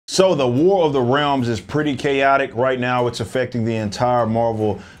So the War of the Realms is pretty chaotic right now. It's affecting the entire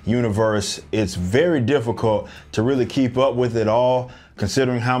Marvel universe. It's very difficult to really keep up with it all,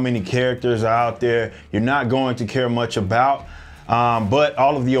 considering how many characters are out there you're not going to care much about. But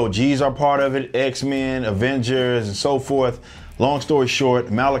all of the OGs are part of it, X-Men, Avengers, and so forth. Long story short,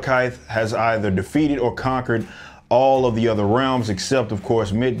 Malekith has either defeated or conquered all of the other realms, except of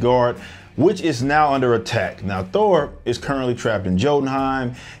course Midgard, which is now under attack. Now Thor is currently trapped in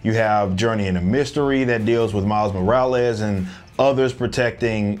Jotunheim. You have Journey into Mystery that deals with Miles Morales and others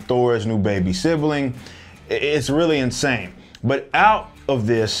protecting Thor's new baby sibling. It's really insane. But out of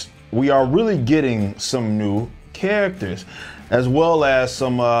this, we are really getting some new characters, as well as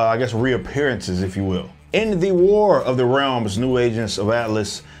some, I guess, reappearances, if you will. In the War of the Realms, New Agents of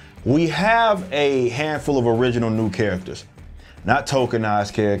Atlas, we have a handful of original new characters, not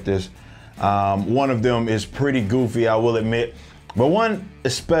tokenized characters. One of them is pretty goofy, I will admit, but one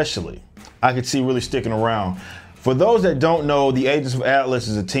especially I could see really sticking around. For those that don't know, the Agents of Atlas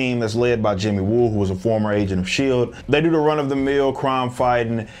is a team that's led by Jimmy Woo, who was a former agent of S.H.I.E.L.D. They do the run-of-the-mill crime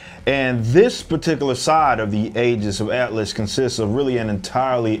fighting, and this particular side of the Agents of Atlas consists of really an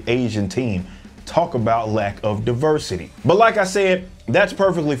entirely Asian team. Talk about lack of diversity. But like I said, that's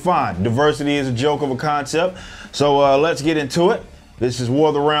perfectly fine. Diversity is a joke of a concept, so let's get into it. This is War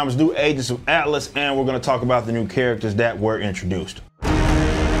of the Realms, New Agents of Atlas, and we're going to talk about the new characters that were introduced.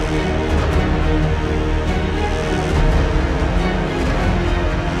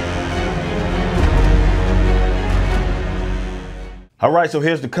 All right, so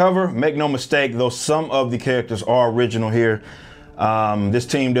here's the cover. Make no mistake, though some of the characters are original here. This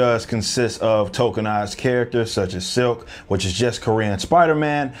team does consist of tokenized characters such as Silk, which is just Korean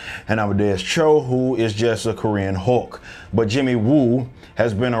Spider-Man, and Amadeus Cho, who is just a Korean Hulk. But Jimmy Woo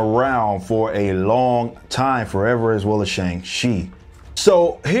has been around for a long time, forever, as well as Shang-Chi.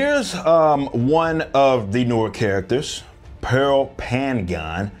 So here's one of the newer characters, Pearl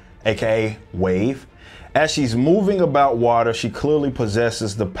Pangon, aka Wave. As she's moving about water, she clearly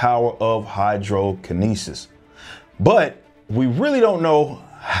possesses the power of hydrokinesis. But we really don't know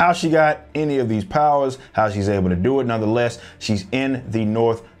how she got any of these powers, how she's able to do it. Nonetheless, she's in the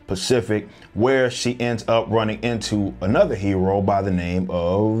North Pacific, where she ends up running into another hero by the name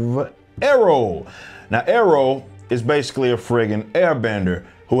of Arrow. Now, Arrow is basically a friggin' airbender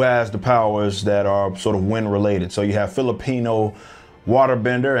who has the powers that are sort of wind related. So you have Filipino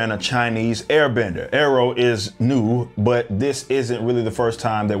waterbender and a Chinese airbender. Arrow is new, but this isn't really the first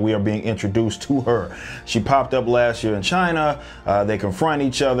time that we are being introduced to her. She popped up last year in China. They confront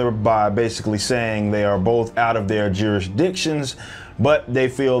each other by basically saying they are both out of their jurisdictions, but they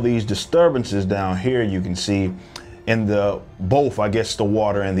feel these disturbances down here, you can see in the both, I guess, the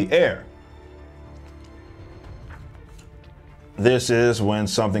water and the air. This is when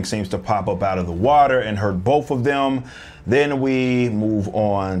something seems to pop up out of the water and hurt both of them. Then we move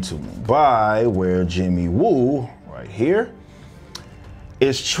on to Mumbai, where Jimmy Woo, right here,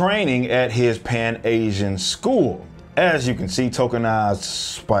 is training at his Pan-Asian school. As you can see, tokenized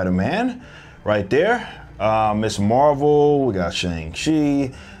Spider-Man right there. Miss Marvel, we got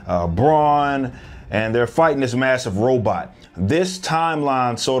Shang-Chi, Braun, and they're fighting this massive robot. This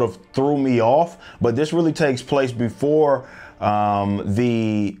timeline sort of threw me off, but this really takes place before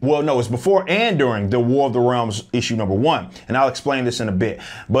it's before and during the War of the Realms issue #1, and I'll explain this in a bit.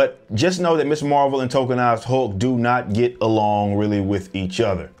 But just know that Miss Marvel and tokenized Hulk do not get along really with each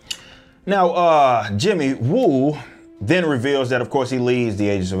other. Now, Jimmy Woo then reveals that, of course, he leads the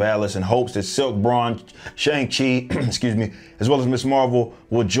Agents of Atlas in hopes that Silk, Braun, Shang-Chi, excuse me, as well as Miss Marvel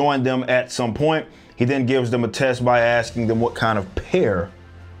will join them at some point. He then gives them a test by asking them what kind of pair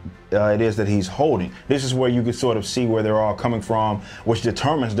it is that he's holding. This is where you can sort of see where they're all coming from, which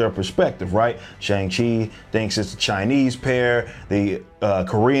determines their perspective, right? Shang-Chi thinks it's a Chinese pair. The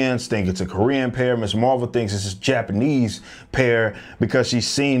Koreans think it's a Korean pair. Miss Marvel thinks it's a Japanese pair because she's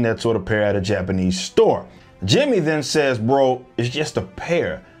seen that sort of pair at a Japanese store. Jimmy then says, bro, it's just a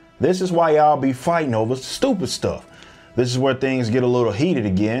pair. This is why y'all be fighting over stupid stuff. This is where things get a little heated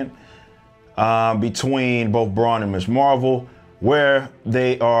again between both Braun and Miss Marvel, where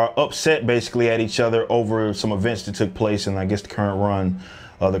they are upset basically at each other over some events that took place in, I guess, the current run,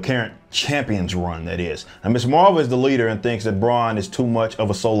 the current Champions run, that is. And Miss Marvel is the leader and thinks that Braun is too much of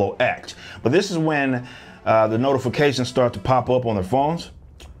a solo act. But this is when the notifications start to pop up on their phones.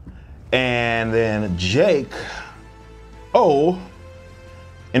 And then Jake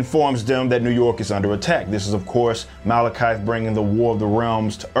informs them that New York is under attack. This is, of course, Malekith bringing the War of the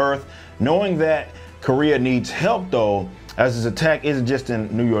Realms to Earth. Knowing that Korea needs help, though, as his attack isn't just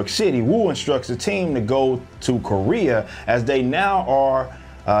in New York City, Woo instructs the team to go to Korea, as they now are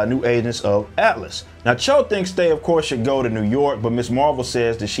new agents of Atlas. Now, Cho thinks they, of course, should go to New York, but Ms. Marvel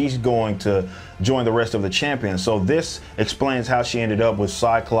says that she's going to join the rest of the champions. So this explains how she ended up with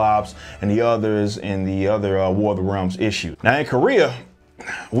Cyclops and the others in the other War of the Realms issue. Now, in Korea,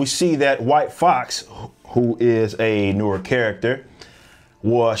 we see that White Fox, who is a newer character,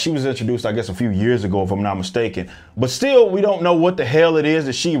 well, she was introduced, I guess, a few years ago, if I'm not mistaken. But still, we don't know what the hell it is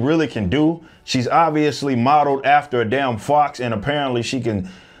that she really can do. She's obviously modeled after a damn fox, and apparently she can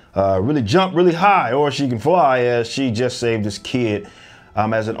really jump really high, or she can fly, as she just saved this kid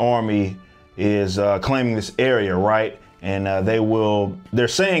as an army is claiming this area, right? And they're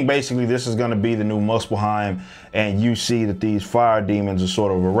saying basically this is going to be the new Muspelheim, and you see that these fire demons are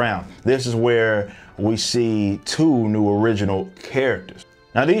sort of around. This is where we see two new original characters.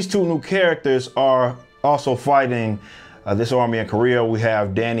 Now, these two new characters are also fighting this army in Korea. We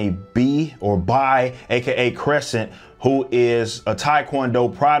have Danny B, or Bai, aka Crescent, who is a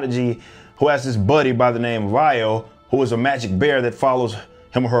Taekwondo prodigy who has this buddy by the name of Io, who is a magic bear that follows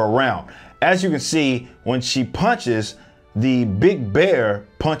him or her around. As you can see, when she punches, the big bear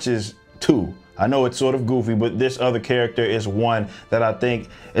punches too. I know it's sort of goofy, but this other character is one that I think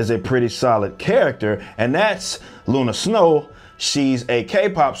is a pretty solid character, and that's Luna Snow. She's a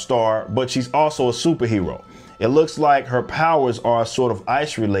K-pop star, but she's also a superhero. It looks like her powers are sort of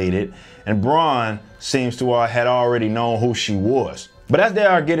ice related, and Braun seems to had already known who she was. But as they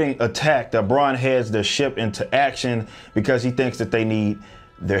are getting attacked, Braun heads their ship into action because he thinks that they need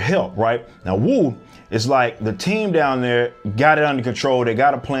their help, right? Now, Wu is like, the team down there got it under control. They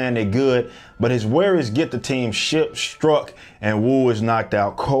got a plan, they're good, but his worries get the team ship struck, and Wu is knocked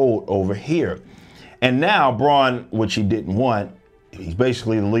out cold over here. And now Braun, which he didn't want, he's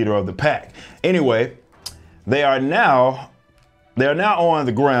basically the leader of the pack. Anyway, they are now on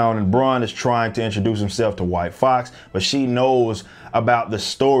the ground, and Braun is trying to introduce himself to White Fox, but she knows about the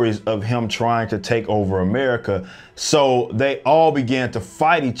stories of him trying to take over America. So they all began to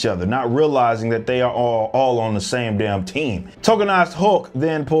fight each other, not realizing that they are all on the same damn team. Tokenized Hulk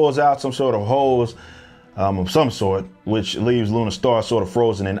then pulls out some sort of hose of some sort, which leaves Luna Star sort of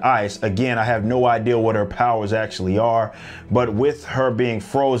frozen in ice. Again, I have no idea what her powers actually are, but with her being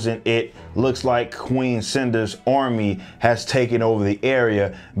frozen, it looks like Queen Cinder's army has taken over the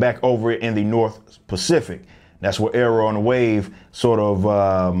area back over in the North Pacific. That's where Arrow and Wave sort of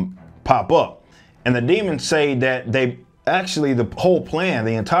pop up. And the demons say that the whole plan,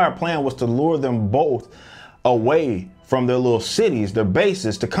 the entire plan, was to lure them both away from their little cities, their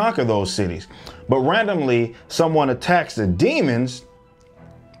bases, to conquer those cities. But randomly, someone attacks the demons,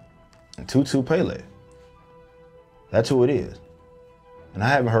 and Tutu Pele. That's who it is. And I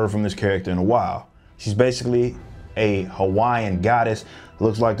haven't heard from this character in a while. She's basically a Hawaiian goddess.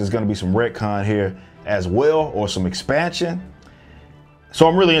 Looks like there's gonna be some retcon here as well, or some expansion. So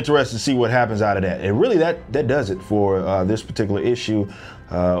I'm really interested to see what happens out of that. And really that does it for this particular issue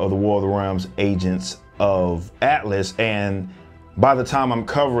of the War of the Realms Agents of Atlas. And by the time I'm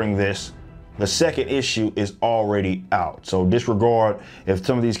covering this, the second issue is already out. So disregard if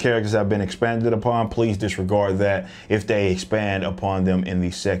some of these characters have been expanded upon. Please disregard that if they expand upon them in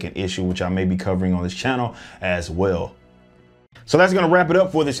the second issue, which I may be covering on this channel as well. So that's going to wrap it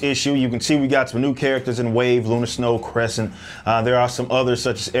up for this issue. You can see we got some new characters in Wave, Luna Snow, Crescent. There are some others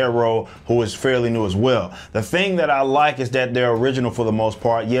such as Arrow, who is fairly new as well. The thing that I like is that they're original for the most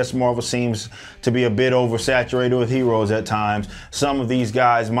part. Yes, Marvel seems to be a bit oversaturated with heroes at times. Some of these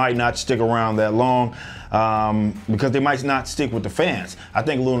guys might not stick around that long because they might not stick with the fans. I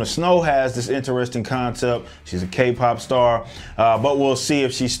think Luna Snow has this interesting concept. She's a K-pop star, but we'll see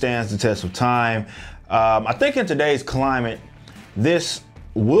if she stands the test of time. I think in today's climate, this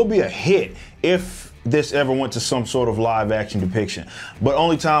will be a hit if this ever went to some sort of live action depiction, but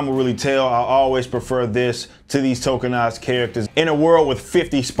only time will really tell. I always prefer this to these tokenized characters. In a world with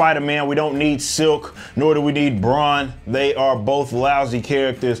 50 Spider-Man, we don't need Silk, nor do we need Braun. They are both lousy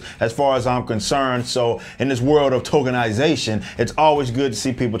characters as far as I'm concerned. So in this world of tokenization, it's always good to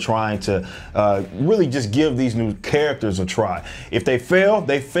see people trying to really just give these new characters a try. If they fail,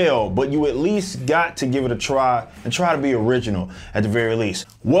 they fail, but you at least got to give it a try and try to be original at the very least.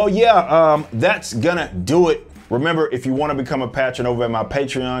 Well, yeah, that's gonna do it. Remember, if you want to become a patron over at my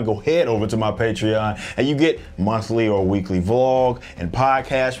Patreon, go head over to my Patreon and you get monthly or weekly vlog and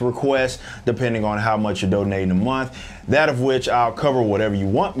podcast requests, depending on how much you're donating a month. That of which I'll cover whatever you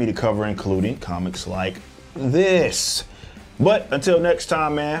want me to cover, including comics like this. But until next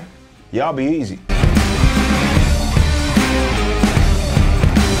time, man, y'all be easy.